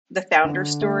the founder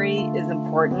story is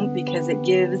important because it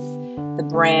gives the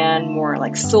brand more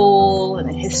like soul and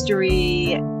a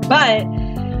history. But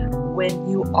when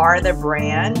you are the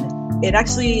brand, it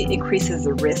actually increases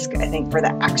the risk, I think, for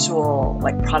the actual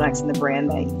like products and the brand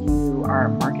that you are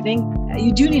marketing.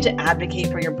 You do need to advocate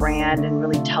for your brand and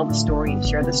really tell the story and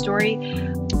share the story,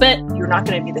 but you're not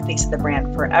going to be the face of the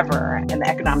brand forever, and the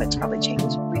economics probably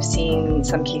change. We've seen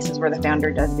some cases where the founder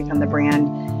does become the brand,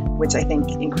 which I think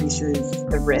increases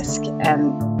the risk.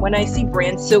 And when I see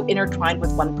brands so intertwined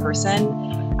with one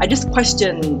person, I just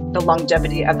question the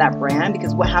longevity of that brand,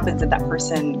 because what happens if that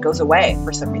person goes away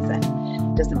for some reason?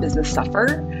 Does the business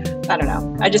suffer? I don't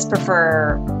know. I just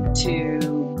prefer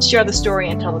to share the story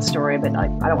and tell the story, but I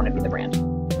don't want to be the brand.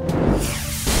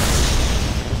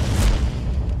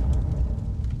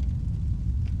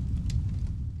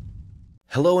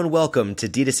 Hello and welcome to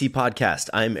DTC Podcast.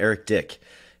 I'm Eric Dyck.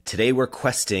 Today we're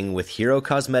questing with Hero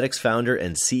Cosmetics founder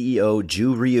and CEO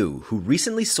Ju Rhyu, who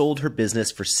recently sold her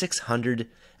business for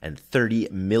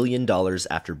 $630 million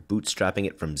after bootstrapping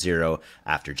it from zero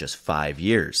after just 5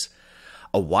 years.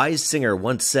 A wise singer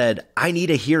once said, "I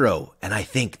need a hero," and I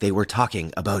think they were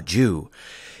talking about Ju.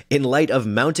 In light of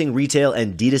mounting retail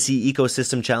and D2C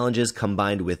ecosystem challenges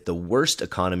combined with the worst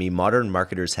economy modern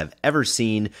marketers have ever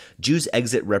seen, Ju's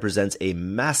exit represents a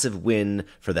massive win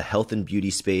for the health and beauty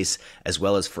space, as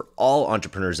well as for all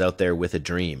entrepreneurs out there with a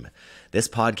dream. This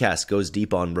podcast goes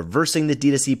deep on reversing the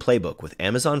D2C playbook with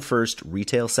Amazon first,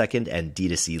 retail second, and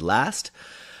D2C last,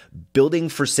 building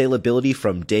for saleability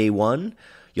from day one.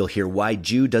 You'll hear why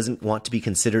Ju doesn't want to be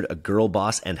considered a girl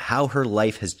boss and how her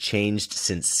life has changed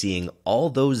since seeing all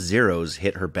those zeros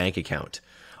hit her bank account.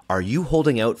 Are you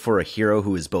holding out for a hero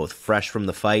who is both fresh from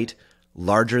the fight,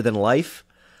 larger than life?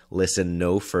 Listen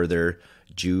no further.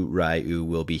 Ju Rhyu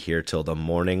will be here till the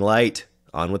morning light.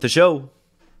 On with the show.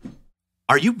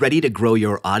 Are you ready to grow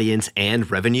your audience and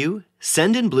revenue?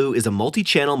 Sendinblue is a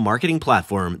multi-channel marketing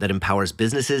platform that empowers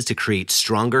businesses to create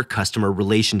stronger customer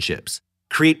relationships.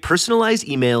 Create personalized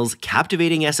emails,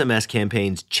 captivating SMS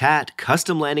campaigns, chat,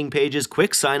 custom landing pages,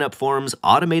 quick sign-up forms,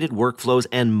 automated workflows,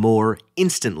 and more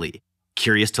instantly.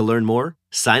 Curious to learn more?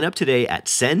 Sign up today at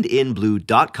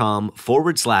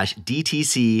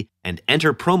sendinblue.com/DTC and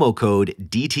enter promo code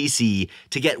DTC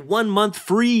to get 1 month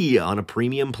free on a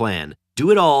premium plan.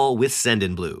 Do it all with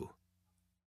Sendinblue.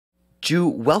 Ju,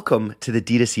 welcome to the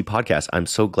D2C podcast. I'm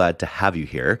so glad to have you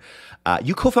here.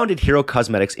 You co-founded Hero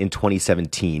Cosmetics in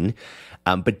 2017.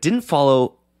 But didn't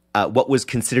follow what was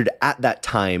considered at that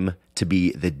time to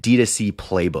be the D2C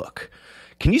playbook.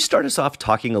 Can you start us off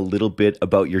talking a little bit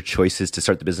about your choices to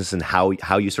start the business and how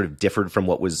you sort of differed from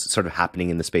what was sort of happening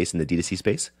in the space, in the D2C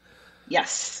space?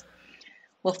 Yes.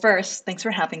 Well, first, thanks for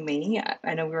having me.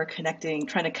 I know we were trying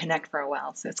to connect for a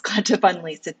while, so it's glad to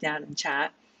finally sit down and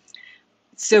chat.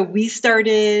 So we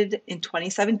started in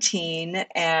 2017,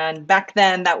 and back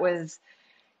then that was,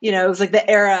 it was like the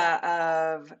era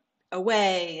of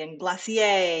Away and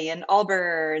Glacier and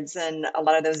Allbirds and a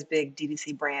lot of those big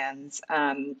DTC brands.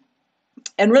 And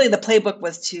really the playbook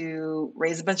was to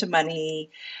raise a bunch of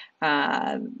money,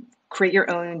 create your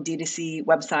own D2C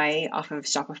website off of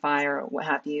Shopify or what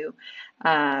have you.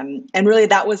 And really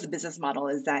that was the business model,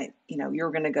 is that,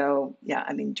 you're going to go,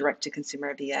 direct to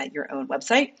consumer via your own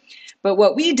website. But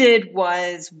what we did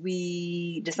was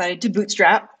we decided to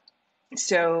bootstrap.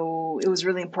 So it was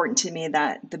really important to me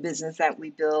that the business that we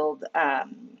build I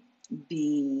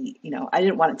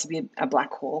didn't want it to be a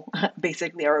black hole,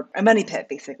 basically, or a money pit,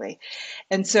 basically.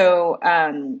 And so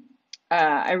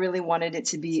I really wanted it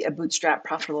to be a bootstrap,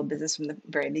 profitable business from the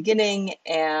very beginning.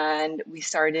 And we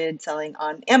started selling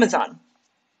on Amazon.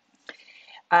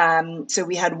 So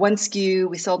we had one SKU,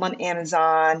 we sold on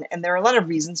Amazon, and there are a lot of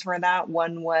reasons for that.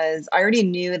 One was I already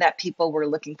knew that people were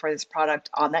looking for this product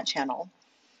on that channel.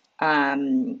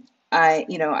 I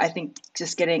think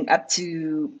just getting up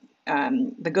to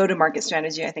the go-to-market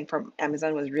strategy, I think from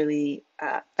Amazon was really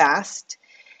fast.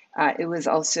 It was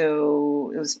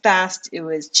fast, it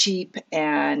was cheap,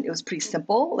 and it was pretty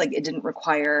simple. Like it didn't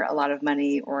require a lot of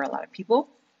money or a lot of people.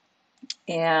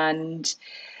 And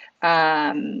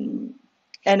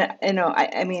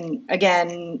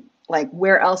again, like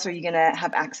where else are you going to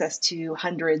have access to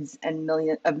hundreds and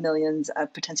millions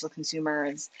of potential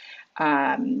consumers?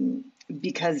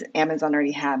 Because Amazon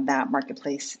already had that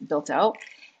marketplace built out.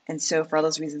 And so for all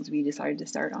those reasons, we decided to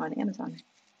start on Amazon.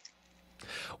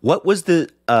 What was this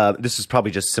is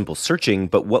probably just simple searching,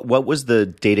 but what was the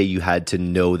data you had to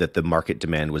know that the market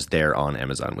demand was there on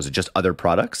Amazon? Was it just other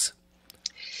products?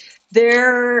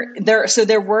 There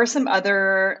were some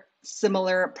other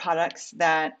similar products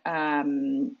that,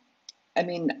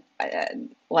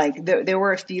 like there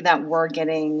were a few that were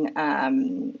getting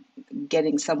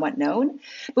somewhat known,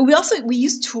 but we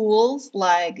used tools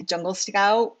like Jungle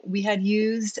Scout we had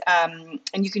used, and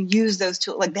you can use those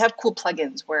tools. Like they have cool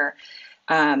plugins where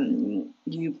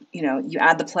you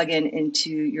add the plugin into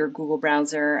your Google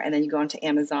browser, and then you go onto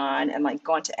Amazon and like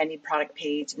go onto any product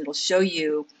page, and it'll show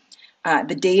you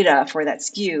the data for that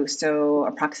SKU. So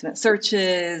approximate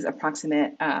searches,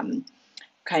 approximate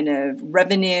kind of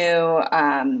revenue.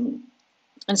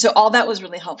 And so all that was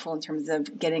really helpful in terms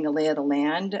of getting a lay of the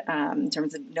land, in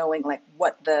terms of knowing like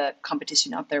what the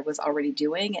competition out there was already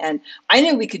doing. And I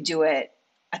knew we could do it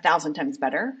 1,000 times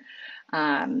better.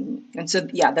 And so,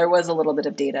 yeah, there was a little bit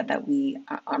of data that we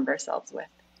armed ourselves with.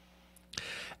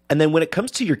 And then when it comes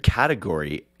to your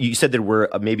category, you said there were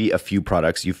maybe a few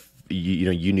products you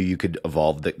knew you could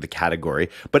evolve the category,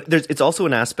 but it's also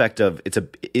an aspect of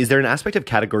is there an aspect of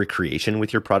category creation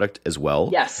with your product as well?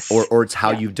 Yes. Or it's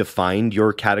how you've defined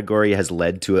your category has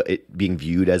led to it being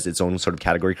viewed as its own sort of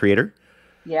category creator?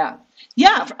 Yeah.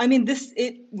 Yeah. I mean,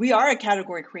 we are a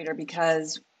category creator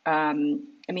because,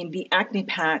 the acne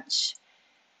patch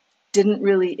didn't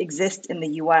really exist in the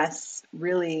US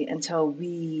really until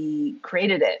we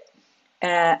created it.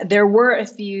 There were a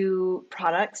few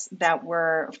products that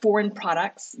were foreign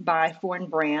products by foreign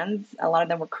brands. A lot of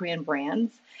them were Korean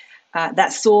brands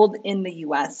that sold in the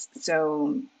US.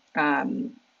 So, a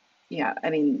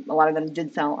lot of them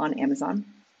did sell on Amazon,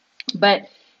 but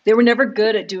they were never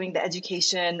good at doing the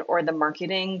education or the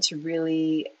marketing to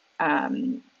really,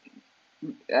 to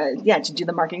do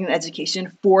the marketing and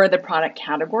education for the product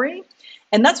category.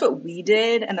 And that's what we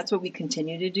did, and that's what we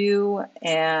continue to do.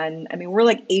 And I mean, we're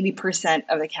like 80%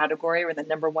 of the category. We're the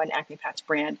number one acne patch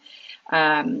brand.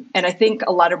 And I think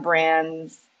a lot of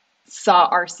brands saw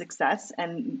our success.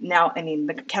 And now,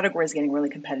 the category is getting really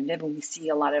competitive, and we see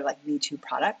a lot of like Me Too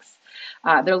products.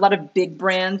 There are a lot of big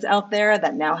brands out there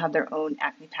that now have their own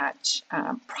acne patch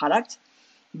product.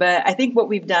 But I think what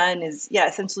we've done is,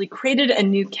 essentially created a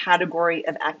new category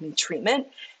of acne treatment,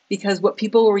 because what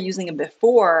people were using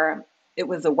before, it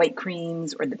was the white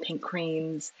creams or the pink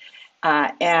creams.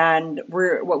 And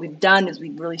what we've done is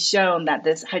we've really shown that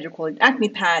this hydrocolloid acne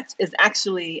patch is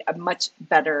actually a much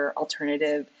better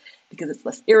alternative because it's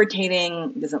less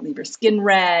irritating, it doesn't leave your skin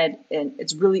red, and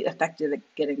it's really effective at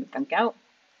getting the gunk out.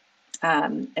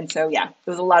 And so, there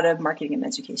was a lot of marketing and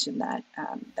education that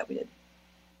we did.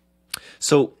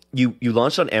 So you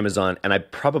launched on Amazon, and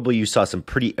you saw some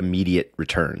pretty immediate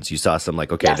returns. You saw some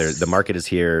like, okay, Yes. the market is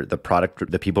here,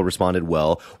 the people responded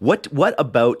well. What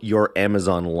about your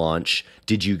Amazon launch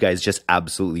did you guys just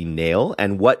absolutely nail?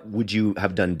 And what would you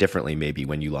have done differently maybe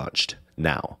when you launched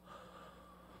now?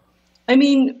 I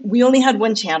mean, we only had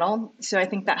one channel, so I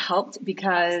think that helped,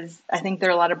 because I think there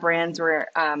are a lot of brands where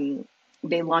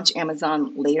they launch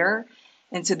Amazon later.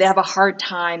 And so they have a hard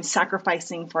time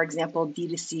sacrificing, for example,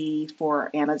 DTC for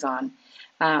Amazon.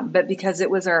 But because it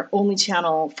was our only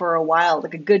channel for a while,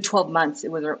 like a good 12 months,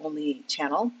 it was our only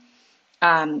channel.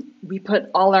 We put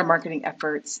all our marketing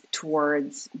efforts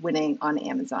towards winning on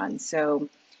Amazon. So,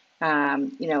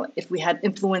 if we had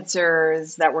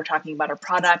influencers that were talking about our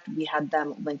product, we had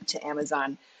them linked to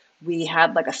Amazon. We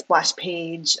had like a splash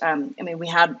page. We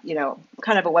had,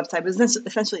 kind of a website. It was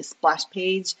essentially a splash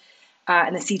page.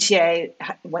 And the CTA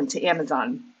went to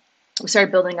Amazon. We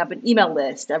started building up an email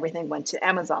list. Everything went to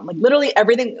Amazon. Like literally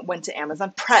everything went to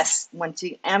Amazon. Press went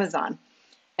to Amazon.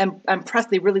 And press,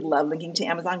 they really love linking to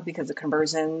Amazon because the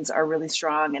conversions are really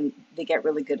strong and they get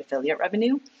really good affiliate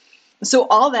revenue. So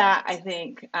all that, I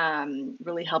think,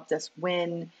 really helped us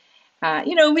win.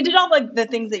 We did all like the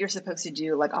things that you're supposed to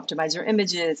do, like optimize your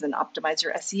images and optimize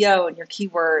your SEO and your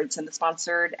keywords and the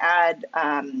sponsored ad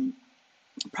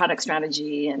product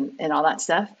strategy and all that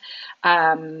stuff. But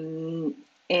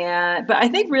I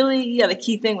think really, the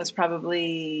key thing was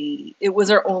probably, it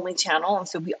was our only channel. And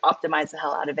so we optimized the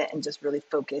hell out of it and just really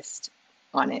focused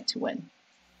on it to win.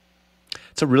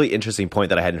 It's a really interesting point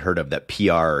that I hadn't heard of, that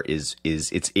PR it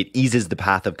eases the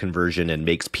path of conversion and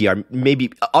makes PR,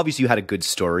 maybe, obviously you had a good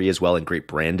story as well and great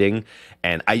branding.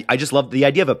 And I just love the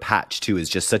idea of a patch too, is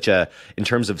just such in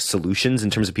terms of solutions, in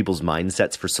terms of people's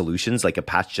mindsets for solutions, like a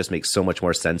patch just makes so much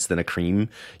more sense than a cream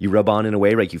you rub on in a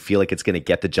way, right? You feel like it's going to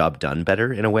get the job done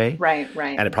better in a way. Right.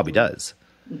 And it probably does.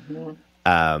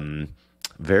 Mm-hmm.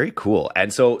 Very cool.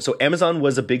 And so Amazon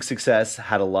was a big success,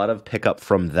 had a lot of pickup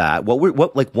from that.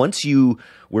 Once you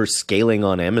were scaling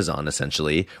on Amazon,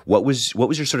 essentially, what was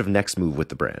your sort of next move with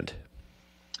the brand?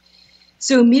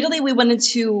 So immediately we went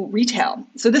into retail.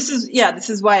 So this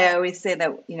is why I always say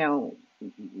that,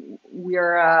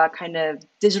 we're a kind of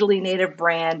digitally native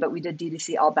brand, but we did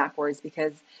DTC all backwards,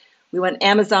 because we went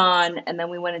Amazon, and then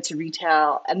we went into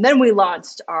retail, and then we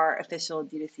launched our official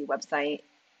D2C website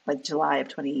like July of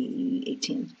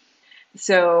 2018.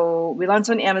 So we launched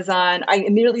on Amazon. I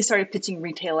immediately started pitching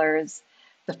retailers.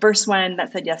 The first one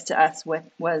that said yes to us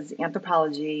was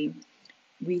Anthropologie.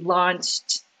 We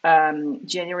launched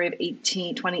January of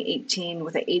 2018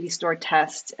 with an 80 store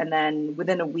test. And then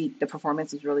within a week, the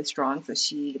performance was really strong. So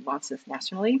she launched this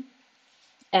nationally.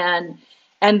 And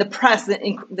the press,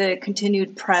 the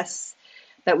continued press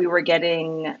that we were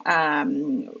getting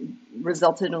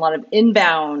resulted in a lot of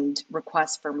inbound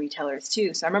requests from retailers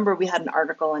too. So I remember we had an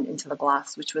article in Into the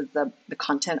Glass, which was the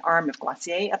content arm of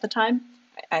Glossier at the time.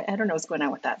 I don't know what's going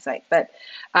on with that site, but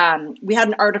we had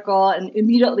an article, and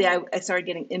immediately I started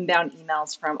getting inbound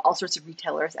emails from all sorts of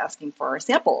retailers asking for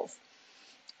samples.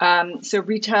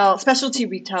 So specialty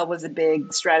retail was a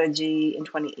big strategy in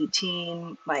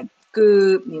 2018, like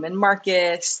Goop, Neiman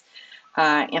Marcus,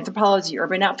 Anthropologie,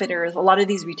 Urban Outfitters, a lot of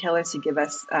these retailers to give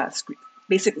us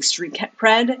basically street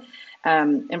cred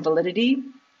and validity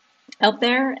out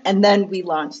there. And then we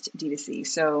launched D2C.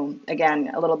 So again,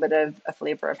 a little bit of a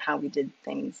flavor of how we did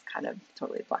things kind of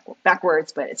totally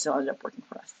backwards, but it still ended up working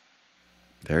for us.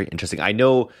 Very interesting. I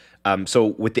know, so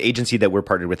with the agency that we're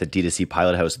partnered with at D2C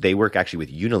Pilot House, they work actually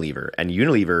with Unilever. And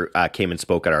Unilever came and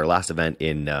spoke at our last event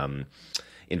in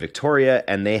Victoria,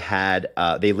 and they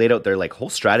laid out their like whole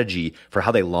strategy for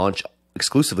how they launch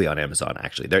exclusively on Amazon.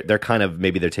 Actually, they're kind of,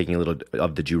 maybe they're taking a little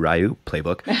of the Ju Rhyu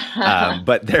playbook,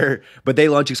 but they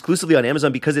launch exclusively on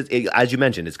Amazon because as you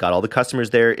mentioned, it's got all the customers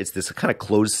there. It's this kind of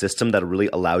closed system that really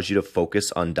allows you to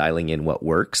focus on dialing in what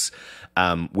works.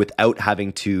 Without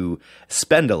having to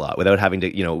spend a lot, without having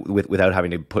to, without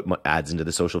having to put ads into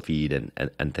the social feed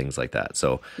and things like that.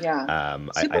 So yeah,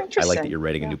 I like that you're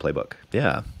writing a new playbook.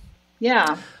 Yeah.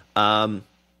 Yeah.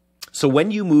 So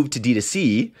when you moved to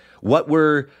D2C,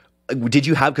 did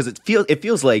you have, because it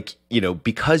feels like,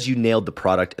 because you nailed the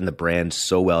product and the brand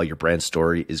so well, your brand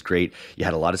story is great. You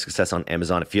had a lot of success on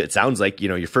Amazon. It sounds like,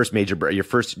 your first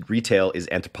retail is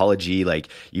Anthropologie. Like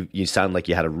you sound like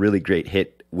you had a really great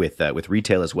hit with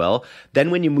retail as well.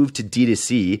 Then when you moved to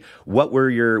D2C, what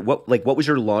was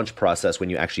your launch process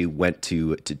when you actually went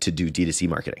to do D2C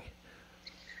marketing?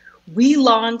 We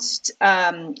launched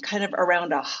kind of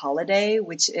around a holiday,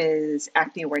 which is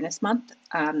Acne Awareness Month,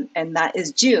 and that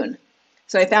is June.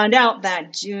 So I found out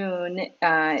that June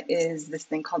is this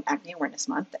thing called Acne Awareness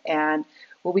Month, and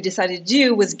what we decided to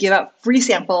do was give out free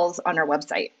samples on our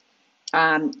website.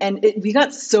 We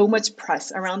got so much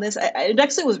press around this. It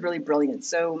actually was really brilliant.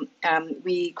 So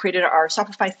we created our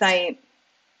Shopify site.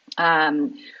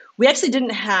 We actually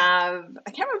didn't have,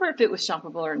 I can't remember if it was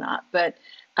shoppable or not, but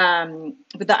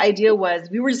the idea was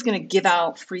we were just going to give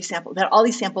out free samples. That all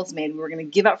these samples made, we were going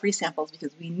to give out free samples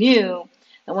because we knew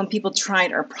that when people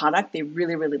tried our product, they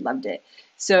really, really loved it.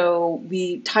 So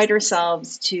we tied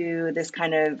ourselves to this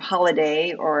kind of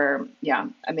holiday, or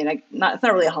it's not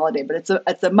really a holiday, but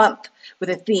it's a month with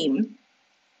a theme.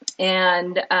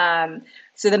 And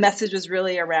so the message was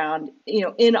really around,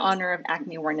 in honor of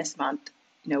Acne Awareness Month,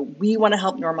 we want to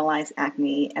help normalize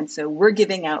acne. And so we're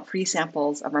giving out free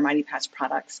samples of our Mighty Patch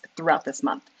products throughout this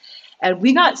month. And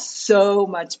we got so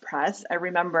much press. I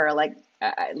remember like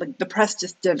the press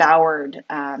just devoured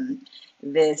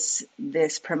this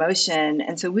promotion.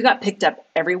 And so we got picked up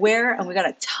everywhere, and we got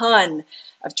a ton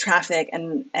of traffic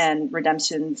and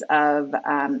redemptions of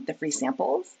the free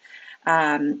samples.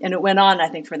 And it went on, I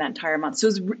think, for that entire month. So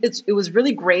it was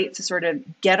really great to sort of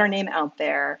get our name out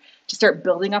there, to start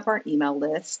building up our email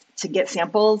list, to get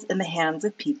samples in the hands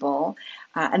of people.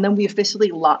 And then we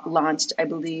officially launched, I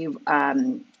believe,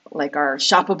 like our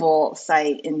shoppable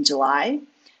site in July.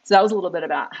 So that was a little bit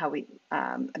about how we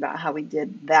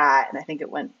did that. And I think it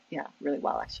went, really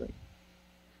well, actually.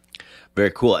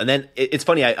 Very cool. And then it's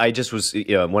funny, I just was,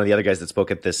 one of the other guys that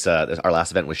spoke at this, our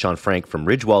last event was Sean Frank from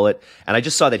Ridge Wallet. And I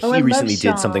just saw that he recently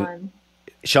did something.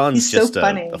 Sean's just so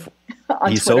funny.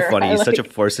 He's so funny. He's such a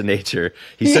force of nature.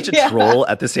 He's such a troll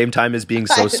at the same time as being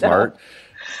so smart,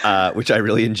 which I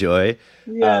really enjoy.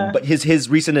 Yeah. But his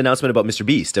recent announcement about Mr.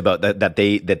 Beast, about that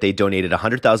they donated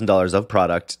 $100,000 of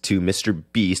product to Mr.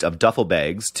 Beast, of duffel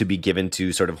bags, to be given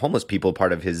to sort of homeless people,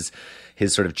 part of his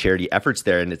sort of charity efforts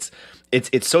there. And it's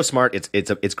so smart.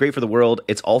 It's great for the world.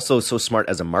 It's also so smart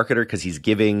as a marketer, because he's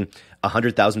giving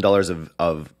 $100,000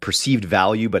 of perceived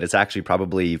value, but it's actually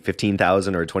probably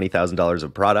 $15,000 or $20,000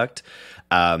 of product.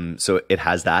 So it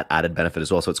has that added benefit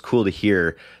as well. So it's cool to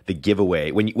hear the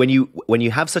giveaway when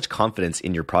you have such confidence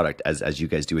in your product as you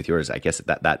guys do with yours. I guess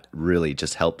that really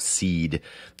just helps seed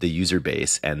the user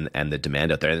base and the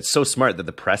demand out there. And it's so smart that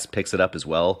the press picks it up as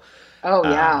well. Oh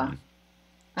yeah.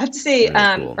 I have to say,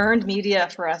 Very cool. earned media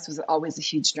for us was always a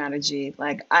huge strategy.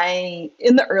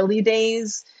 In the early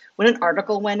days, when an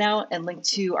article went out and linked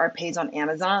to our page on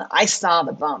Amazon, I saw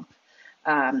the bump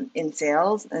in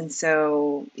sales. And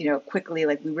so, quickly,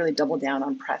 like we really doubled down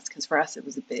on press because for us, it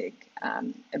was a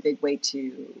big way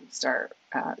to start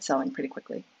selling pretty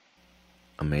quickly.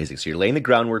 Amazing. So you're laying the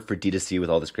groundwork for D2C with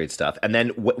all this great stuff. And then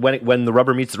when the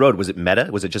rubber meets the road, was it Meta?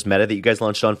 Was it just Meta that you guys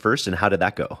launched on first? And how did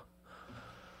that go?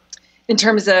 In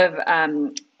terms of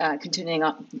continuing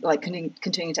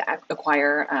to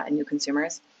acquire new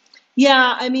consumers.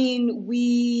 Yeah, I mean,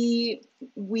 we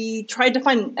tried to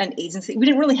find an agency. We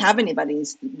didn't really have anybody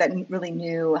that really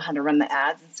knew how to run the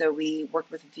ads, and so we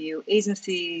worked with a few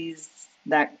agencies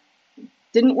that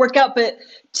didn't work out. But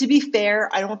to be fair,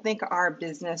 I don't think our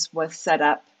business was set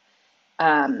up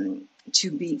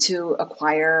to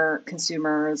acquire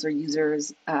consumers or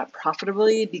users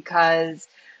profitably because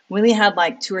we only had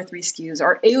like 2 or 3 SKUs.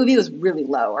 Our AOV was really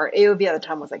low. Our AOV at the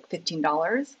time was like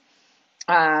 $15.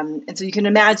 And so you can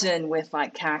imagine with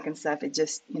like CAC and stuff, it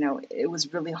just, it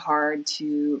was really hard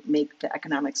to make the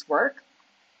economics work.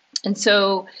 And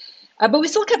so, but we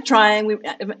still kept trying. We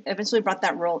eventually brought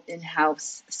that role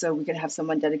in-house so we could have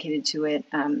someone dedicated to it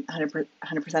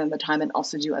 100% of the time and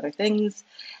also do other things.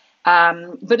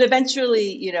 But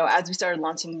eventually, as we started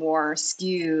launching more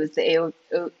SKUs, the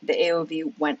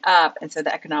AOV went up. And so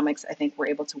the economics, I think, were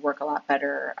able to work a lot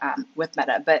better with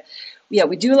Meta. But yeah,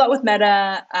 we do a lot with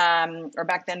Meta, or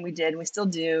back then we did, and we still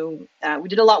do. We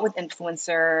did a lot with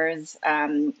influencers.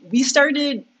 We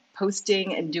started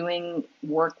posting and doing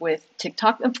work with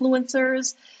TikTok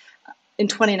influencers in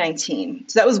 2019.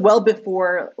 So that was well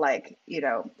before,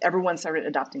 everyone started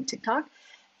adopting TikTok.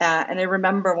 And I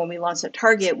remember when we launched at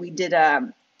Target, we did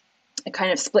a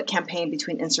kind of split campaign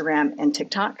between Instagram and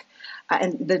TikTok.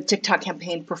 And the TikTok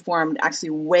campaign performed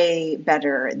actually way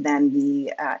better than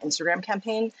the Instagram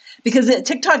campaign because the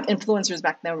TikTok influencers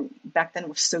back then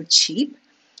were so cheap.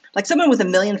 Like someone with 1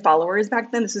 million followers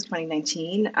back then, this was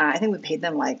 2019, I think we paid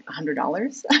them like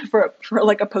 $100 for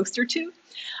like a post or two.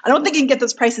 I don't think you can get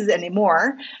those prices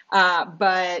anymore,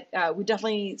 but we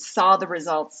definitely saw the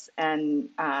results and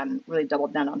really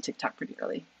doubled down on TikTok pretty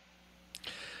early.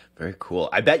 Very cool.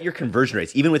 I bet your conversion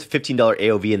rates, even with $15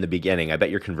 AOV in the beginning, I bet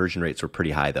your conversion rates were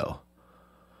pretty high though,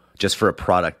 just for a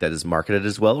product that is marketed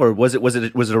as well. Or was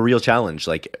it a real challenge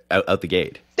like out the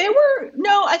gate?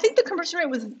 No, I think the conversion rate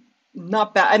was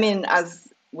not bad. I mean, as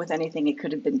with anything, it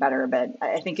could have been better, but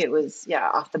I think it was,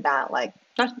 off the bat, like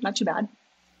not too bad.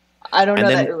 I don't know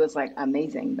that it was like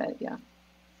amazing, but yeah.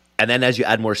 And then as you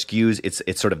add more SKUs,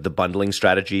 it's sort of the bundling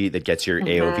strategy that gets your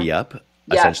AOV up,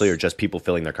 essentially, or just people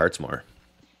filling their carts more.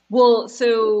 Well,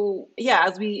 so yeah,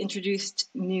 as we introduced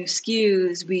new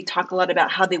SKUs, we talk a lot about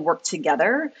how they work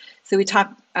together. So we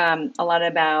talk a lot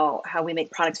about how we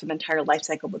make products for the entire life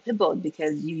cycle of a pimple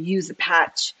because you use a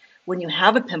patch when you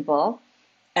have a pimple,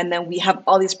 and then we have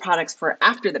all these products for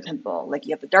after the pimple, like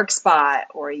you have the dark spot,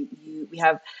 or we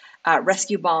have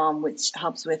Rescue Balm, which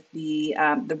helps with the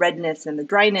redness and the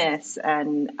dryness,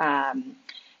 and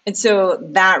so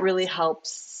that really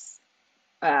helps.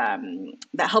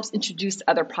 That helps introduce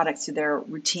other products to their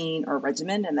routine or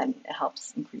regimen, and then it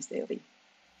helps increase the AOV.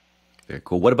 Very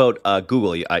cool. What about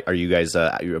Google? Are you guys?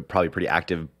 You're probably pretty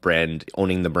active brand,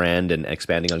 owning the brand and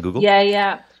expanding on Google.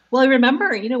 Yeah. Well, I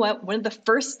remember, you know what? One of the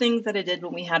first things that I did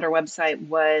when we had our website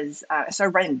was I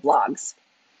started writing blogs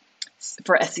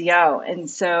for SEO. And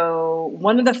so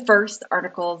one of the first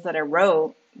articles that I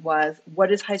wrote was,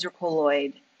 what is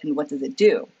hydrocolloid and what does it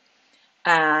do?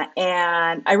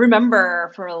 And I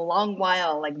remember for a long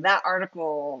while, like that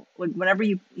article, like whenever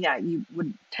you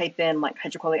would type in like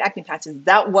hydrocolloid acne patches,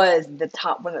 that was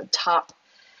one of the top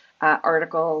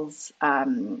articles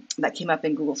that came up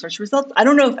in Google search results. I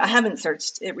don't know if I haven't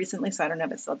searched it recently, so I don't know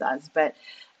if it still does, but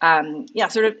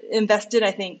sort of invested, I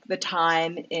think, the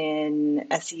time in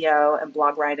SEO and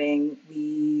blog writing.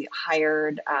 We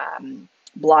hired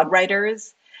blog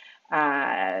writers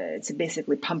to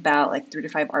basically pump out like 3 to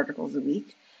 5 articles a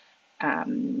week.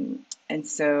 And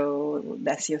so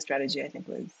the SEO strategy, I think,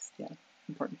 was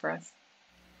important for us.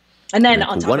 And then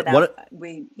on top of that,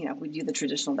 we do the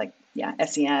traditional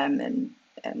SEM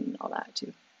and all that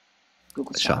too.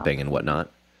 Google shopping and whatnot.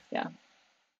 Yeah.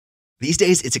 These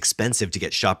days, it's expensive to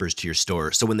get shoppers to your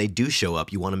store, so when they do show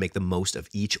up, you want to make the most of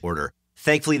each order.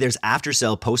 Thankfully, there's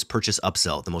Aftersell Post-Purchase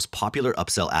Upsell, the most popular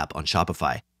upsell app on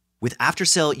Shopify. With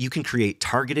Aftersell, you can create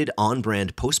targeted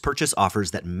on-brand post-purchase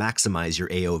offers that maximize your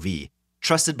AOV.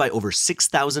 Trusted by over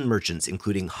 6,000 merchants,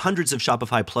 including hundreds of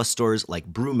Shopify Plus stores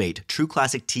like Brewmate, True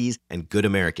Classic Teas, and Good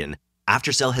American,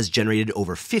 Aftersell has generated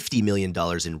over $50 million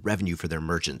in revenue for their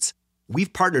merchants.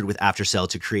 We've partnered with Aftercell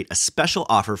to create a special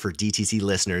offer for DTC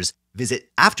listeners. Visit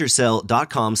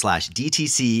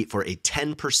aftercell.com/DTC for a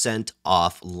 10%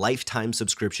 off lifetime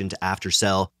subscription to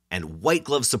Aftercell and white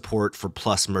glove support for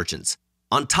Plus merchants.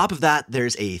 On top of that,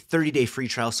 there's a 30-day free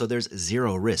trial, so there's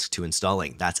zero risk to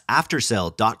installing. That's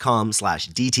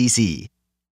aftercell.com/DTC.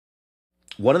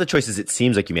 One of the choices it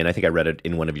seems like you made, I think I read it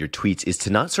in one of your tweets, is to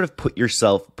not sort of put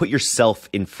yourself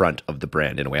in front of the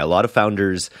brand in a way. A lot of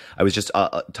founders, I was just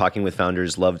talking with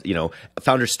founders,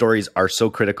 founder stories are so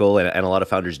critical, and a lot of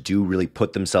founders do really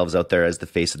put themselves out there as the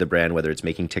face of the brand, whether it's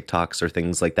making TikToks or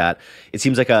things like that. It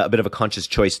seems like a bit of a conscious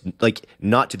choice, like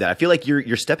not to that. I feel like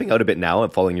you're stepping out a bit now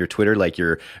and following your Twitter, like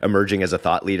you're emerging as a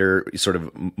thought leader sort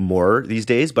of more these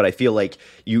days, but I feel like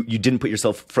you didn't put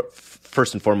yourself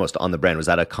first and foremost on the brand. Was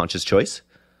that a conscious choice?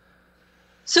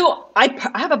 So I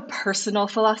have a personal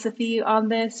philosophy on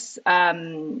this.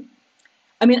 I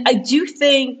do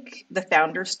think the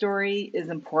founder story is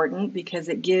important because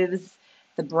it gives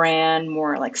the brand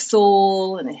more like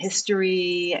soul and a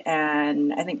history,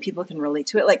 and I think people can relate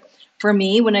to it. Like for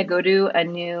me, when I go to a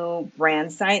new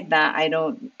brand site that that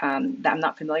I'm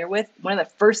not familiar with, one of the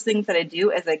first things that I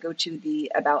do is I go to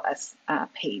the About Us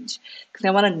page because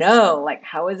I want to know, like,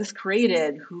 how is this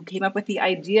created? Who came up with the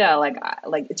idea? Like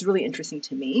it's really interesting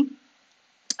to me.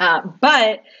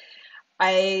 But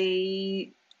I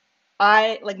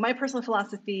like, my personal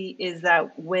philosophy is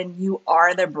that when you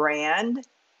are the brand,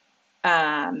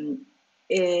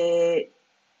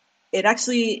 it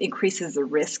actually increases the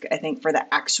risk, I think, for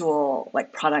the actual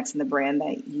like products in the brand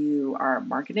that you are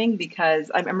marketing. Because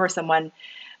I remember someone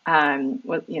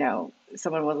was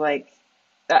like,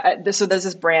 so there's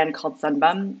this brand called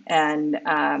Sunbum, and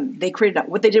they created a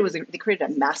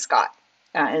mascot,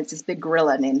 and it's this big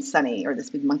gorilla named Sunny, or this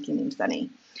big monkey named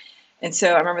Sunny. And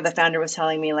so I remember the founder was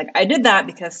telling me, like, I did that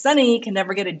because Sunny can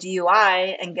never get a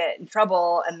DUI and get in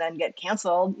trouble and then get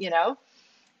canceled,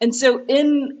 And so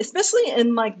especially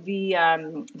in like the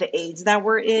age that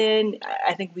we're in,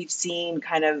 I think we've seen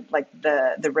kind of like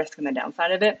the risk and the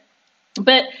downside of it.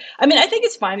 But I think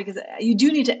it's fine because you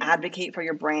do need to advocate for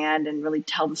your brand and really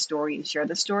tell the story and share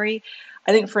the story.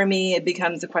 I think for me, it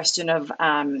becomes a question of,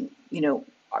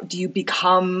 do you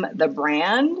become the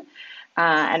brand?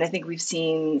 And I think we've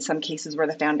seen some cases where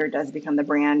the founder does become the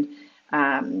brand,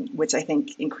 which I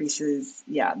think increases,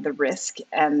 the risk.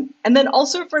 And then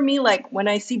also for me, like when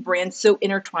I see brands so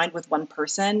intertwined with one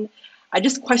person, I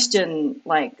just question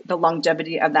like the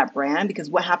longevity of that brand, because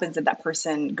what happens if that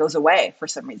person goes away for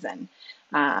some reason?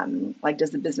 Like,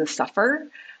 does the business suffer?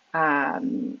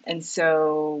 And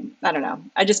so I don't know.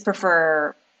 I just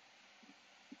prefer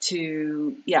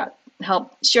to,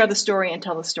 help share the story and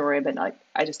tell the story, but like,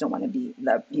 I just don't want to be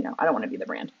I don't want to be the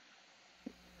brand.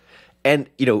 And,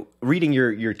 reading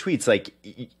your tweets, like,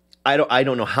 I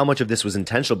don't know how much of this was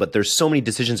intentional, but there's so many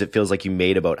decisions it feels like you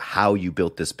made about how you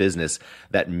built this business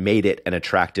that made it an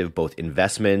attractive both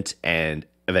investment and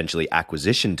eventually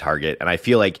acquisition target. And I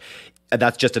feel like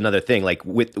that's just another thing. Like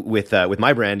with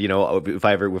my brand, if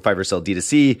I ever sell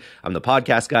D2C, I'm the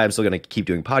podcast guy. I'm still going to keep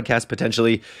doing podcasts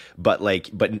potentially, but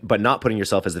not putting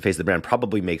yourself as the face of the brand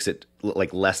probably makes it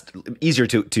like easier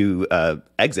to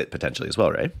exit potentially as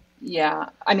well, right? Yeah,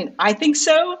 I think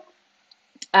so.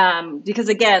 Because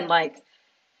again, like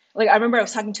I remember I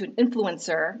was talking to an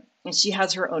influencer and she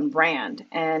has her own brand.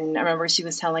 And I remember she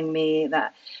was telling me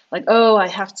that like, oh, I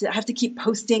have to keep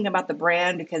posting about the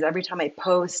brand because every time I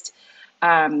post,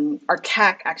 our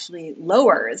CAC actually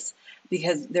lowers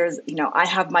because there's, I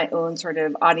have my own sort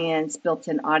of audience,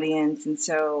 built-in audience. And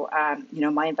so,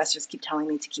 my investors keep telling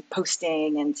me to keep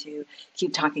posting and to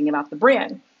keep talking about the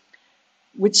brand,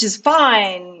 which is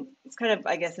fine. It's kind of,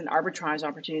 I guess, an arbitrage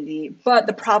opportunity. But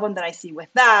the problem that I see with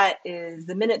that is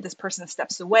the minute this person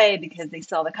steps away because they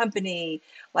sell the company,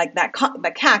 like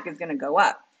the CAC is going to go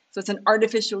up. So it's an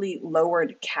artificially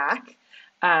lowered CAC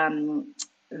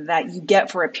that you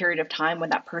get for a period of time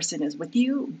when that person is with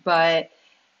you. But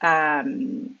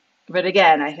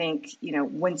again, I think,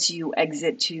 once you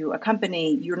exit to a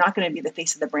company, you're not going to be the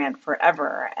face of the brand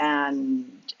forever, and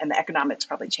the economics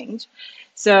probably change.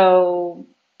 So,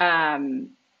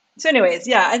 anyways,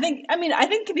 I think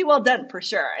it can be well done for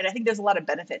sure. And I think there's a lot of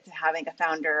benefit to having a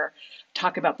founder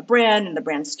talk about the brand and the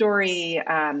brand story.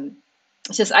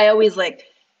 It's just, I always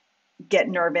get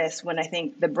nervous when I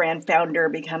think the brand founder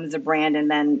becomes a brand and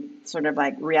then sort of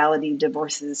like reality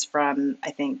divorces from,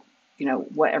 I think,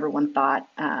 what everyone thought.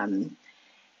 And,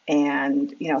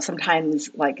 sometimes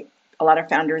like a lot of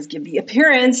founders give the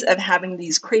appearance of having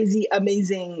these crazy,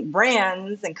 amazing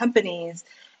brands and companies.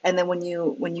 And then when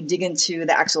you dig into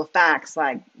the actual facts,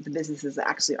 like the businesses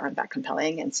actually aren't that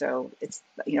compelling. And so it's,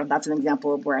 that's an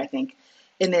example of where I think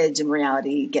image and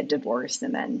reality get divorced,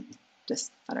 and then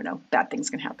just, I don't know, bad things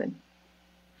can happen.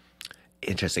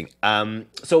 Interesting. Doing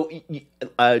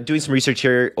some research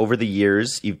here over the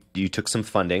years, you took some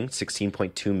funding,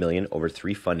 16.2 million over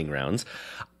 3 funding rounds.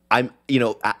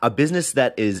 A business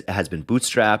that has been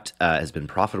bootstrapped, has been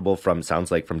profitable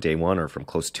sounds like from day one or from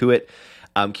close to it.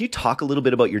 Can you talk a little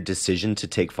bit about your decision to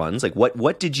take funds? Like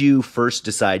what did you first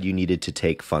decide you needed to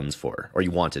take funds for, or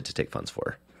you wanted to take funds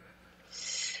for?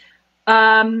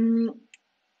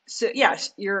 So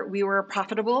yes, we were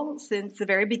profitable since the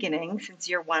very beginning. Since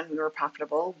year one, we were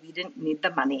profitable. We didn't need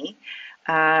the money,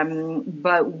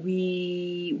 but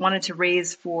we wanted to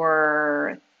raise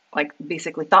for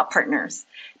basically thought partners,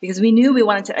 because we knew we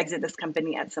wanted to exit this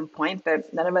company at some point,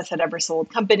 but none of us had ever sold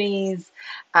companies,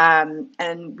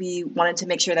 and we wanted to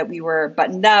make sure that we were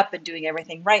buttoned up and doing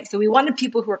everything right. So we wanted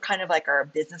people who were kind of like our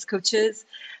business coaches,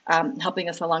 helping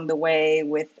us along the way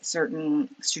with certain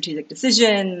strategic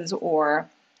decisions,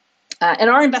 and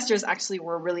our investors actually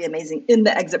were really amazing in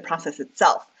the exit process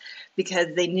itself, because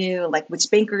they knew which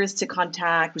bankers to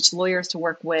contact, which lawyers to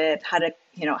work with, how to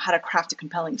craft a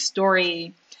compelling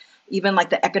story, even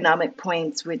the economic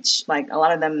points, which a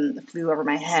lot of them flew over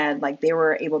my head. They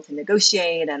were able to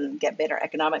negotiate and get better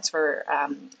economics for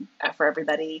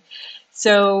everybody.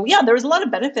 So yeah, there was a lot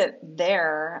of benefit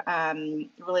there.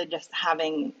 Really just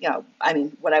having,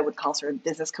 what I would call sort of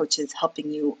business coaches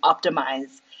helping you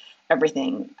optimize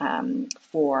everything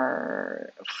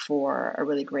for a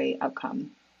really great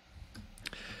outcome.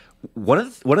 One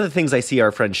of the things I see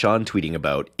our friend Sean tweeting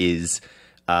about is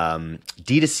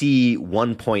D2C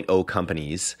 1.0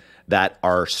 companies that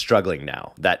are struggling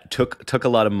now, that took a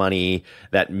lot of money,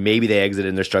 that maybe they exited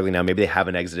and they're struggling now, maybe they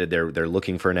haven't exited, they're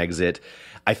looking for an exit.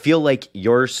 I feel like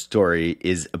your story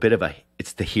is a bit of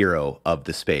it's the hero of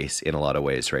the space in a lot of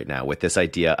ways right now with this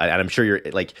idea. And I'm sure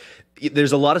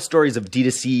there's a lot of stories of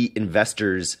D2C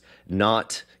investors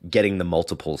not getting the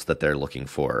multiples that they're looking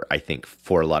for, I think,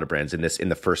 for a lot of brands in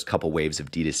the first couple waves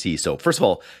of D2C. So first of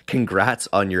all, congrats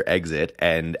on your exit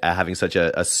and having such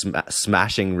a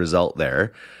smashing result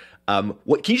there. Can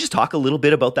you just talk a little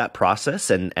bit about that process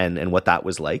and what that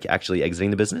was like, actually exiting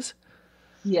the business?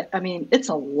 Yeah, it's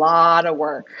a lot of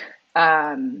work.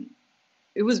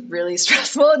 It was really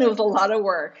stressful and it was a lot of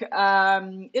work.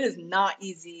 It is not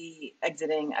easy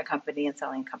exiting a company and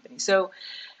selling a company. So,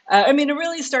 it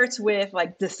really starts with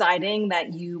deciding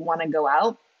that you want to go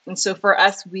out. And so for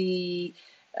us, I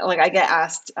get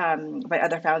asked by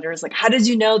other founders, how did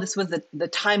you know this was the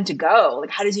time to go?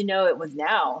 How did you know it was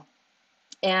now?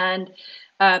 And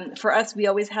for us, we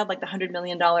always had the $100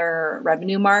 million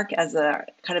revenue mark as a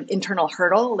kind of internal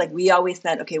hurdle. We always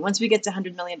said, okay, once we get to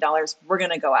 $100 million, we're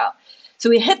going to go out. So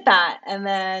we hit that, and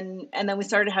then we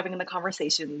started having the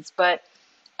conversations. But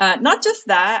not just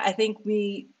that, I think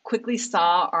we quickly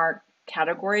saw our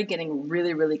category getting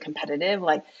really, really competitive.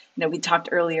 We talked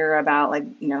earlier about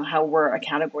how we're a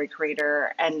category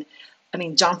creator, and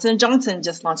Johnson & Johnson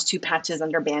just launched 2 patches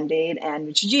under Band-Aid, and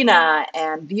Neutrogena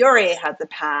and Biore has a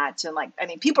patch, and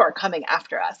people are coming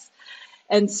after us.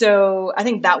 And so I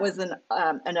think that was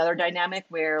another dynamic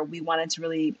where we wanted to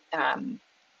really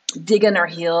dig in our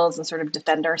heels and sort of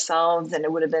defend ourselves, and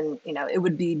it would have been, it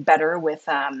would be better with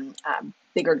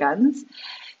bigger guns.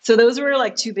 So those were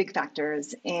 2 big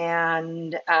factors.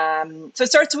 And so it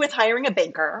starts with hiring a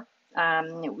banker.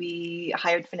 We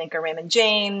hired Financa Raymond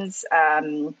James.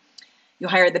 You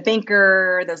hire the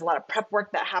banker. There's a lot of prep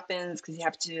work that happens because you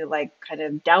have to kind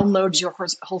of download your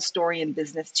whole story and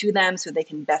business to them so they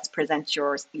can best present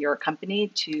your company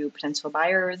to potential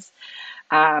buyers.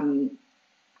 You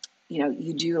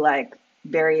do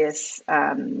various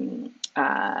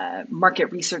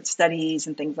market research studies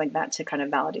and things like that to kind of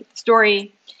validate the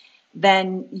story.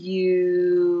 Then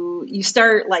you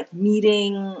start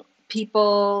meeting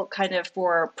people kind of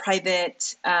for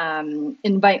private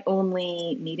invite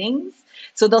only meetings.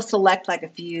 So they'll select a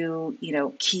few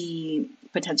key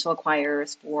potential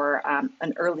acquirers for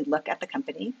an early look at the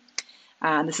company.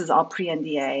 This is all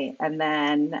pre-NDA, and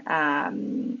then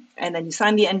you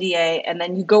sign the NDA, and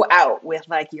then you go out with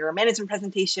your management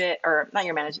presentation, or not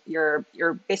your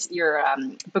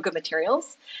book of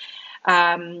materials,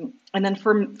 and then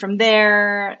from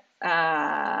there,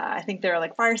 I think there are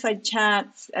fireside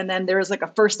chats, and then there's a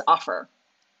first offer.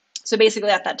 So basically,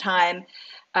 at that time,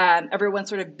 everyone's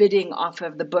sort of bidding off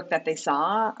of the book that they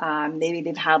saw. Maybe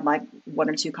they've had 1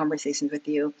 or 2 conversations with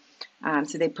you.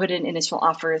 So they put in initial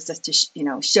offers just to,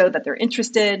 show that they're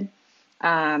interested.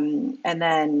 And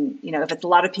then, if it's a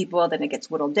lot of people, then it gets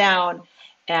whittled down.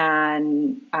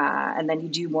 and then you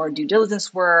do more due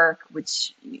diligence work,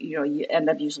 which you end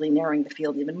up usually narrowing the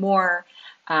field even more.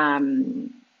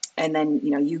 And then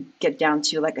you get down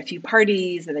to like a few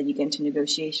parties, and then you get into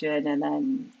negotiation, and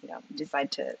then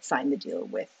decide to sign the deal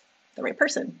with the right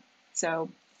person. So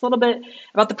it's a little bit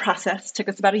about the process. Took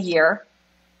us about a year.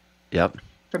 Yep.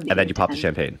 And then you popped the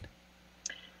champagne.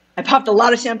 I popped a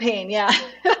lot of champagne. Yeah.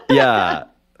 Yeah.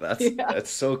 That's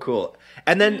so cool.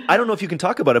 And then I don't know if you can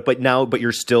talk about it, but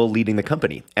you're still leading the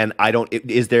company. And can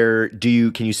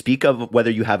you speak of whether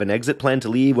you have an exit plan to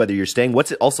leave, whether you're staying?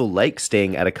 What's it also like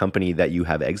staying at a company that you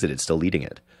have exited, still leading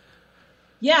it?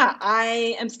 Yeah,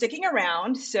 I am sticking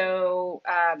around. So,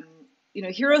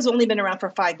 Hero's only been around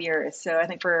for 5 years. So I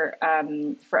think for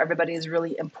everybody is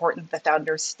really important the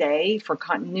founders stay for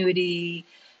continuity.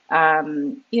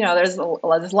 There's a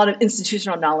lot of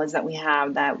institutional knowledge that we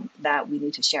have that we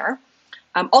need to share.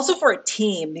 Also for a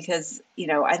team, because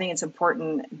I think it's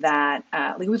important that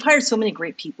we've hired so many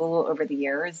great people over the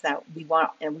years that we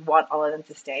want all of them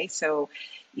to stay. So,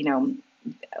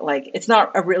 it's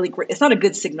not a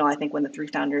good signal, I think, when the 3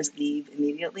 founders leave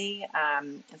immediately.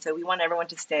 And so we want everyone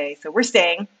to stay. So we're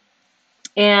staying.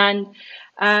 And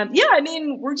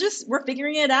we're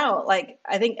figuring it out.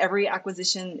 I think every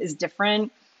acquisition is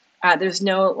different. There's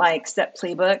no set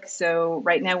playbook. So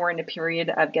right now we're in a period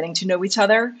of getting to know each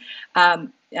other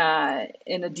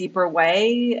in a deeper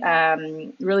way,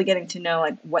 really getting to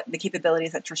know what the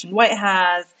capabilities that Trish and White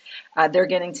has. They're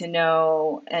getting to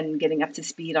know and getting up to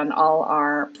speed on all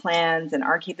our plans and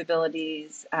our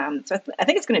capabilities. So I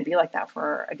think it's going to be like that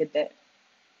for a good bit.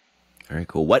 Very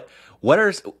cool. What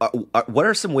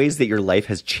are some ways that your life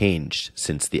has changed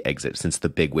since the exit, since the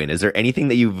big win? Is there anything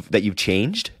that you've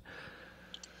changed?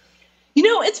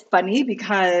 It's funny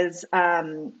because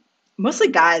mostly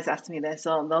guys ask me this.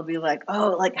 So they'll be like,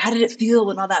 "Oh, how did it feel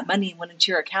when all that money went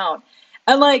into your account?"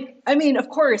 And of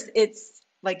course, it's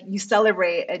you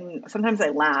celebrate, and sometimes I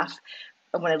laugh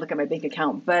when I look at my bank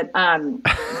account. But I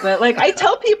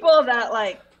tell people that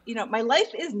my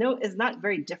life is not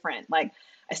very different. I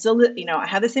still live, I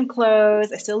have the same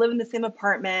clothes. I still live in the same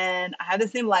apartment. I have the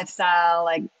same lifestyle.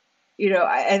 I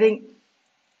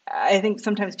think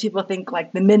sometimes people think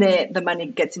the minute the money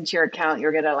gets into your account,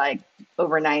 you're going to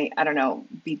overnight, I don't know,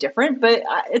 be different, but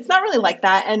it's not really like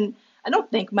that. And I don't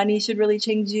think money should really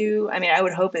change you. I mean, I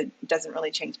would hope it doesn't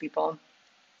really change people.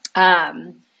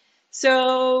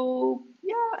 So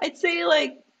yeah, I'd say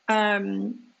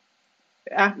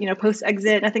post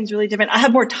exit, nothing's really different. I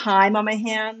have more time on my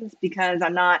hands because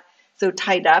I'm not so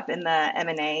tied up in the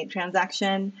M&A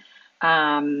transaction.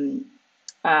 I'm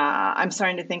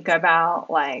starting to think about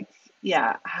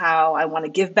how I want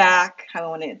to give back,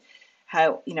 now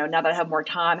that I have more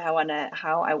time, how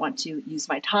I want to use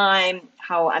my time,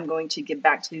 how I'm going to give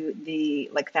back to the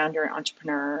founder and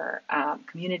entrepreneur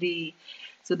community.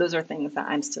 So those are things that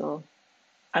I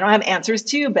don't have answers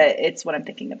to, but it's what I'm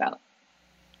thinking about.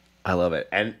 I love it.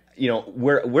 And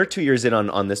we're 2 years in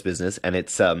on this business, and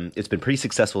it's been pretty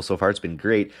successful so far. It's been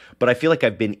great, but I feel like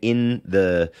I've been in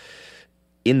the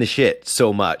shit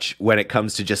so much when it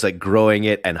comes to just growing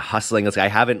it and hustling. I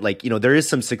haven't there is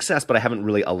some success, but I haven't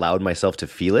really allowed myself to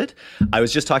feel it. I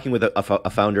was just talking with a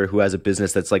founder who has a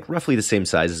business that's roughly the same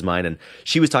size as mine, and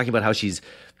she was talking about how she's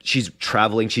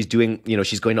traveling, she's doing,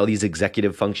 she's going to all these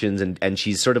executive functions, and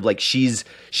she's sort of she's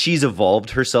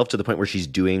evolved herself to the point where she's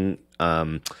doing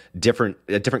a different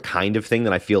kind of thing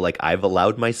than I feel like I've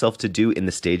allowed myself to do in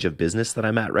the stage of business that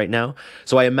I'm at right now.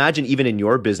 So I imagine even in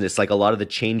your business, a lot of the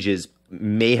changes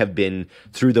may have been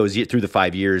through the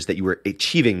 5 years that you were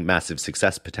achieving massive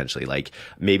success potentially.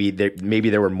 Maybe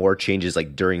there were more changes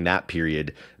during that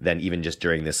period than even just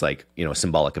during this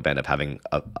symbolic event of having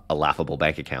a laughable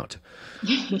bank account.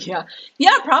 Yeah,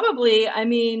 probably. I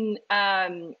mean,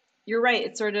 you're right.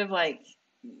 It's sort of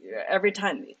every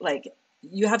time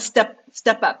you have step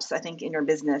ups, I think, in your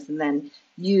business, and then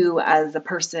you as a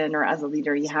person or as a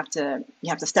leader, you have to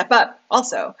step up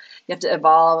also. You have to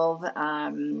evolve,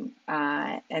 and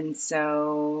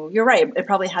so you're right. It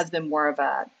probably has been more of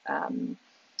a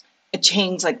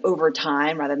change over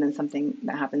time rather than something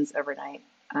that happens overnight.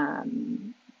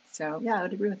 So yeah, I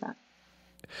would agree with that.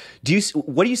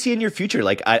 What do you see in your future?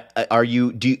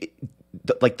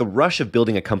 The rush of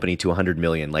building a company to 100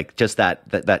 million, just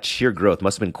that sheer growth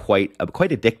must have been quite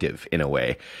addictive in a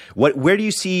way. Where do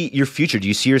you see your future? Do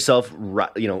you see yourself,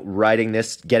 riding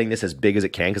this, getting this as big as it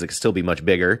can, because it can still be much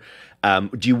bigger?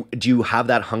 Do you have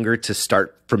that hunger to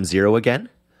start from zero again?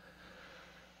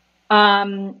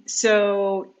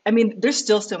 So, I mean, there's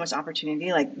still so much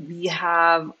opportunity. We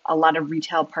have a lot of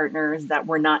retail partners that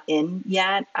we're not in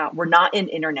yet. We're not in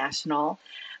international.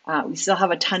 We still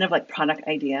have a ton of like product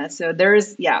ideas. So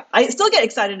I still get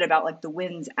excited about like the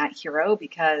wins at Hero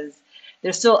because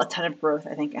there's still a ton of growth,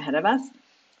 I think, ahead of us.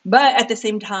 But at the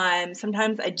same time,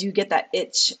 sometimes I do get that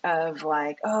itch of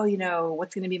like, oh,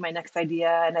 what's going to be my next idea?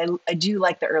 And I do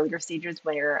like the earlier stages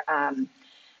where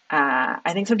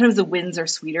I think sometimes the wins are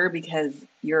sweeter because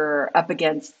you're up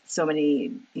against so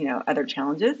many, other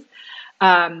challenges.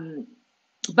 But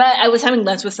I was having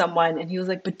lunch with someone and he was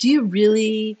like, but do you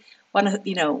really want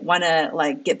to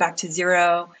like get back to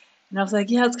zero? And I was like,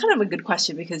 yeah, it's kind of a good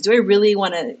question because do I really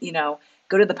want to,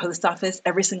 go to the post office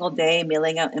every single day,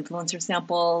 mailing out influencer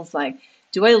samples? Like,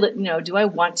 do I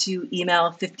want to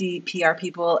email 50 PR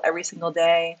people every single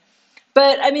day?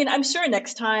 But I mean, I'm sure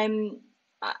next time,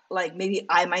 like maybe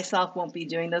I myself won't be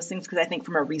doing those things because I think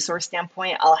from a resource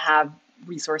standpoint, I'll have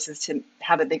resources to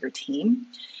have a bigger team.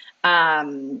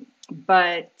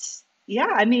 But yeah,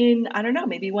 I mean, I don't know.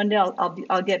 Maybe one day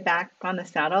I'll get back on the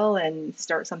saddle and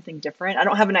start something different. I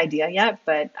don't have an idea yet,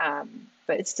 but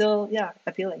it's still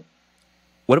appealing.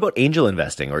 What about angel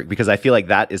investing? Or because I feel like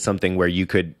that is something where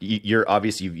you're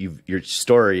obviously your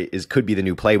story could be the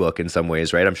new playbook in some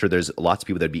ways, right? I'm sure there's lots of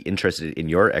people that'd be interested in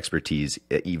your expertise,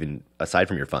 even aside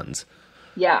from your funds.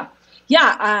 Yeah.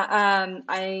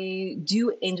 I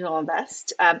do angel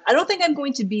invest. I don't think I'm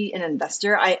going to be an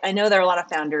investor. I know there are a lot of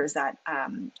founders that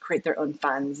create their own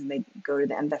funds and they go to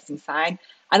the investing side.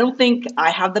 I don't think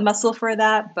I have the muscle for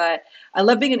that, but I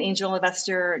love being an angel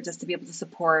investor just to be able to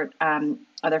support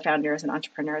other founders and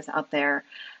entrepreneurs out there.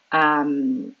 I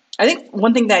think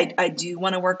one thing that I do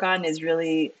want to work on is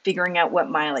really figuring out what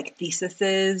my like thesis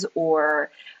is, or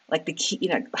like the key,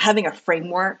 having a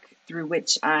framework through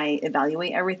which I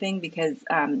evaluate everything, because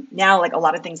now like a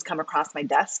lot of things come across my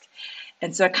desk.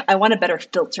 And so I want a better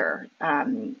filter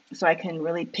so I can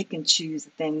really pick and choose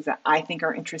the things that I think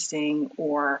are interesting,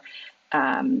 or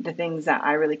the things that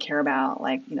I really care about,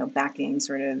 like, backing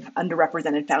sort of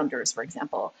underrepresented founders, for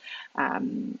example.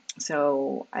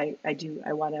 So I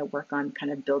want to work on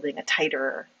kind of building a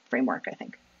tighter framework, I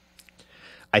think.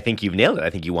 I think you've nailed it. I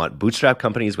think you want bootstrap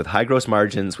companies with high gross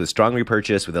margins, with strong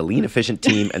repurchase, with a lean, efficient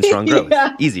team, and strong growth.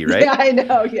 Yeah. Easy, right? Yeah, I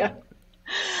know. Yeah,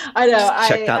 I know. Just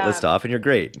check that list off and you're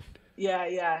great.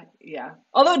 Yeah.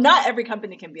 Although not every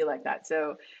company can be like that.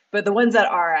 So, but the ones that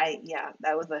are,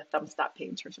 that was a thumbs up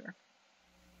page for sure.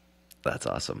 That's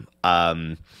awesome.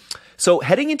 So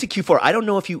heading into Q4, I don't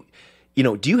know if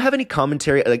do you have any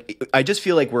commentary? Like, I just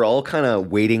feel like we're all kind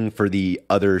of waiting for the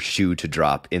other shoe to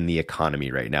drop in the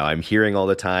economy right now. I'm hearing all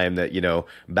the time that,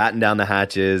 batten down the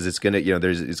hatches. It's going to,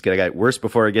 it's going to get worse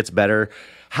before it gets better.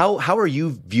 How are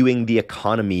you viewing the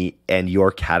economy and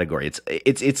your category?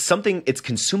 It's something, it's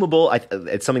consumable.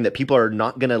 It's something that people are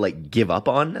not going to like give up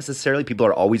on necessarily. People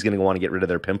are always going to want to get rid of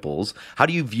their pimples. How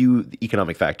do you view the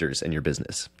economic factors in your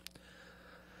business?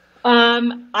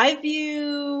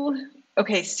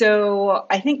 So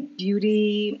I think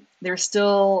beauty, there's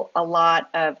still a lot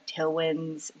of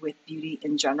tailwinds with beauty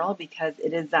in general because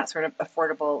it is that sort of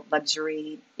affordable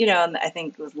luxury, and I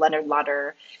think it was Leonard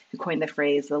Lauder who coined the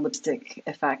phrase, the lipstick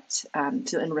effect.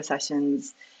 So in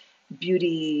recessions,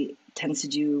 beauty tends to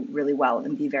do really well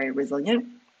and be very resilient.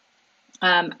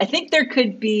 I think there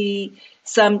could be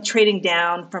some trading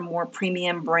down from more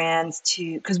premium brands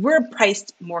because we're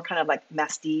priced more kind of like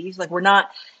masstige. Like we're not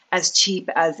as cheap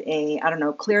as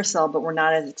Clearasil, but we're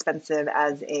not as expensive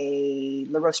as a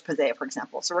La Roche-Posay, for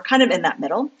example. So we're kind of in that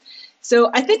middle.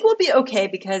 So I think we'll be okay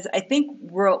because I think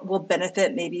we'll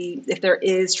benefit maybe if there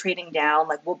is trading down,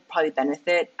 like we'll probably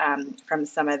benefit from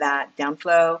some of that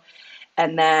downflow.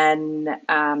 And then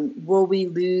will we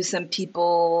lose some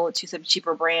people to some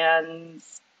cheaper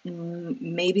brands?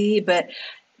 Maybe, but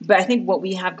I think what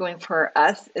we have going for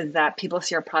us is that people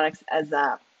see our products as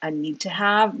a need to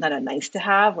have, not a nice to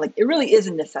have. Like it really is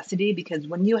a necessity because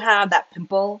when you have that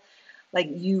pimple, like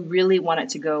you really want it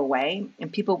to go away,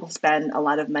 and people will spend a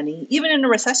lot of money, even in a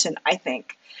recession, I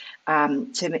think,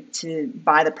 to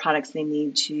buy the products they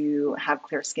need to have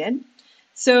clear skin.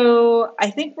 So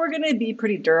I think we're going to be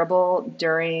pretty durable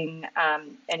during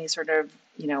any sort of,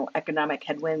 economic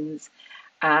headwinds.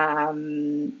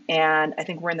 And I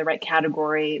think we're in the right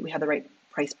category. We have the right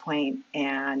price point.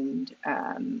 And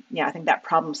I think that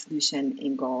problem solution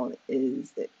angle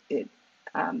is it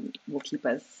will keep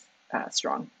us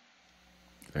strong.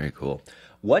 Very cool.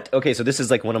 Okay, so this is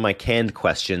like one of my canned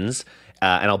questions.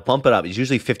 And I'll bump it up. It's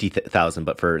usually 50,000,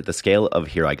 but for the scale of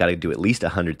Hero, I got to do at least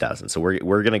 100,000. So we're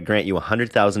going to grant you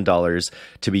 $100,000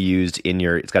 to be used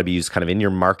it's got to be used kind of in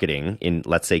your marketing in,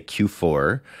 let's say,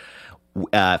 Q4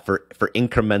 for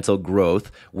incremental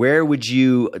growth. Where would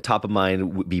you, top of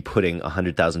mind, be putting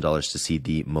 $100,000 to see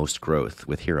the most growth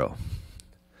with Hero?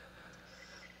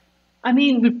 I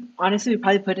mean, honestly, we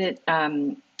probably put it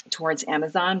towards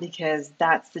Amazon because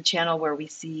that's the channel where we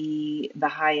see the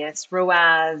highest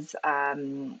ROAS.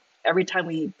 Every time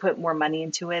we put more money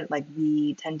into it, like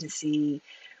we tend to see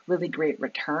really great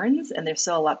returns, and there's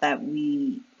still a lot that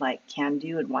we like can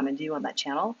do and want to do on that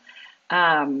channel.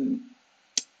 Um,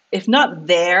 if not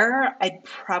there,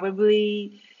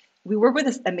 we work with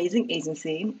this amazing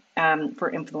agency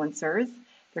for influencers.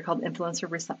 They're called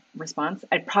Response.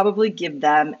 I'd probably give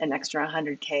them an extra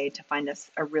 100K to find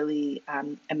us a really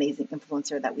amazing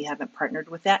influencer that we haven't partnered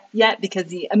with that yet. Because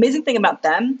the amazing thing about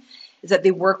them is that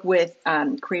they work with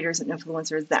creators and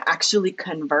influencers that actually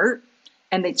convert,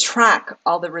 and they track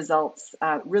all the results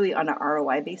really on an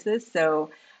ROI basis. So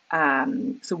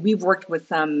we've worked with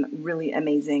some really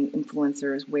amazing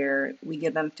influencers where we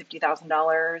give them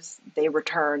 $50,000, they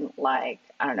return like,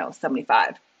 I don't know,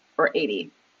 75 or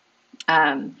 80.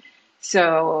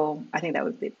 So I think that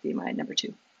would be my number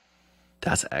two.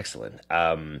 That's excellent.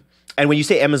 And when you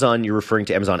say Amazon, you're referring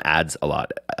to Amazon ads a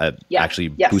lot. Yeah.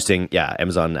 Actually Yes. boosting,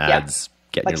 Amazon ads,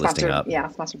 getting Like your listing up. Yeah,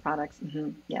 sponsored products.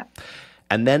 Yeah.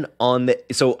 And then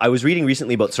so I was reading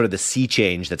recently about sort of the sea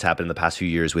change that's happened in the past few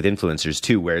years with influencers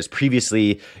too, whereas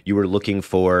previously you were looking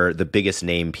for the biggest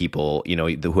name people,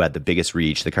 who had the biggest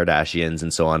reach, the Kardashians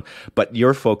and so on. But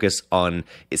your focus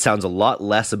it sounds a lot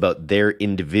less about their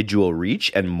individual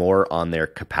reach and more on their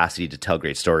capacity to tell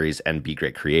great stories and be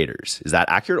great creators. Is that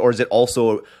accurate? Or is it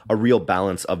also a real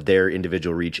balance of their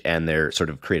individual reach and their sort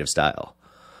of creative style?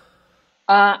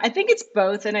 I think it's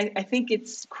both. And I think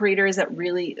it's creators that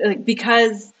really,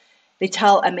 because they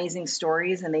tell amazing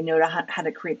stories and they know how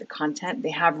to create the content,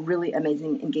 they have really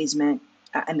amazing engagement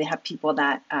and they have people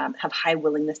that have high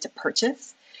willingness to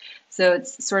purchase. So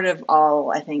it's sort of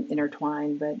all, I think,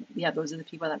 intertwined. But yeah, those are the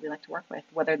people that we like to work with,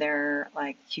 whether they're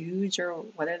like huge or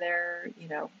whether they're,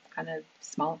 kind of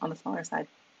small on the smaller side.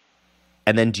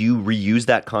 And then do you reuse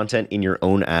that content in your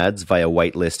own ads via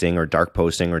whitelisting or dark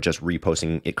posting or just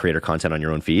reposting creator content on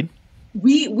your own feed?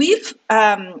 We've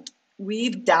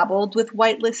dabbled with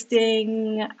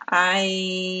whitelisting.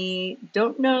 I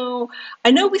don't know. I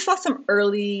know we saw some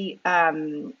early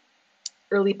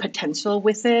potential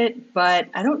with it, but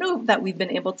I don't know that we've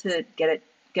been able to get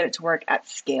it to work at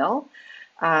scale.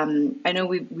 I know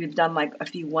we've done like a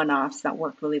few one-offs that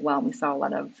worked really well, and we saw a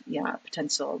lot of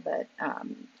potential, but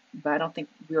I don't think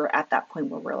we were at that point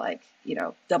where we're like,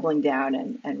 doubling down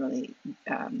and really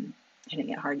hitting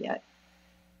it hard yet.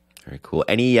 Very cool.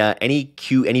 Any big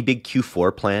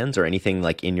Q4 plans or anything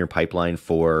like in your pipeline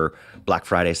for Black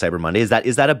Friday, Cyber Monday? Is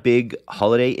that a big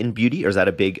holiday in beauty, or is that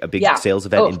a big sales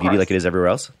event in beauty like it is everywhere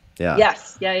else? Yeah.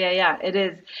 Yes. Yeah. It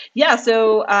is. Yeah.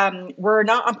 So we're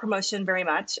not on promotion very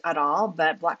much at all,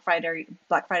 but Black Friday,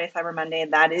 Cyber Monday,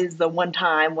 that is the one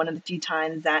of the few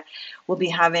times that we'll be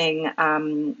having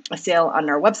a sale on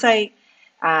our website.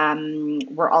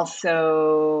 We're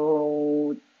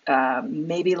also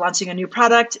maybe launching a new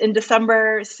product in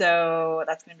December. So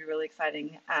that's going to be really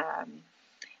exciting. And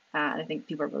I think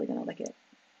people are really going to like it.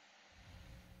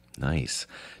 Nice.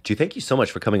 Ju, thank you so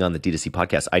much for coming on the D2C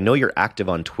podcast. I know you're active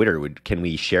on Twitter. Can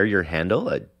we share your handle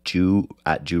at Ju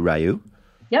Rhyu?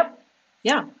 Yep.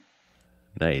 Yeah.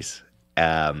 Nice.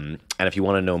 And if you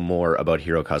want to know more about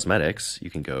Hero Cosmetics, you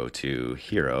can go to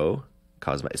it's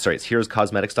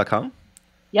heroescosmetics.com.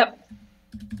 Yep.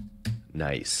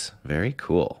 Nice. Very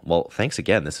cool. Well, thanks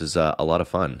again. This is a lot of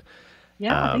fun.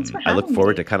 Yeah. Thanks for having I look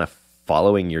forward me. to kind of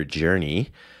following your journey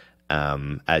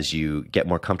as you get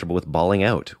more comfortable with balling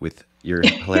out with your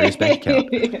hilarious bank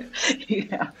account.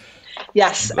 Yeah.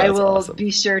 Yes, That's I will awesome. be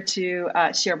sure to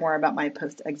share more about my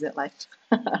post-exit life.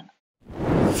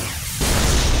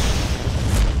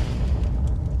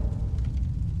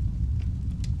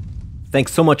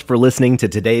 Thanks so much for listening to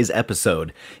today's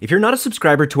episode. If you're not a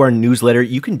subscriber to our newsletter,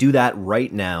 you can do that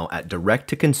right now at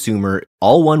direct-to-consumer,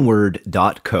 all one word,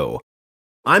 .co.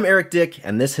 I'm Eric Dyck,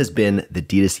 and this has been the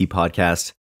D2C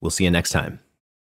Podcast. We'll see you next time.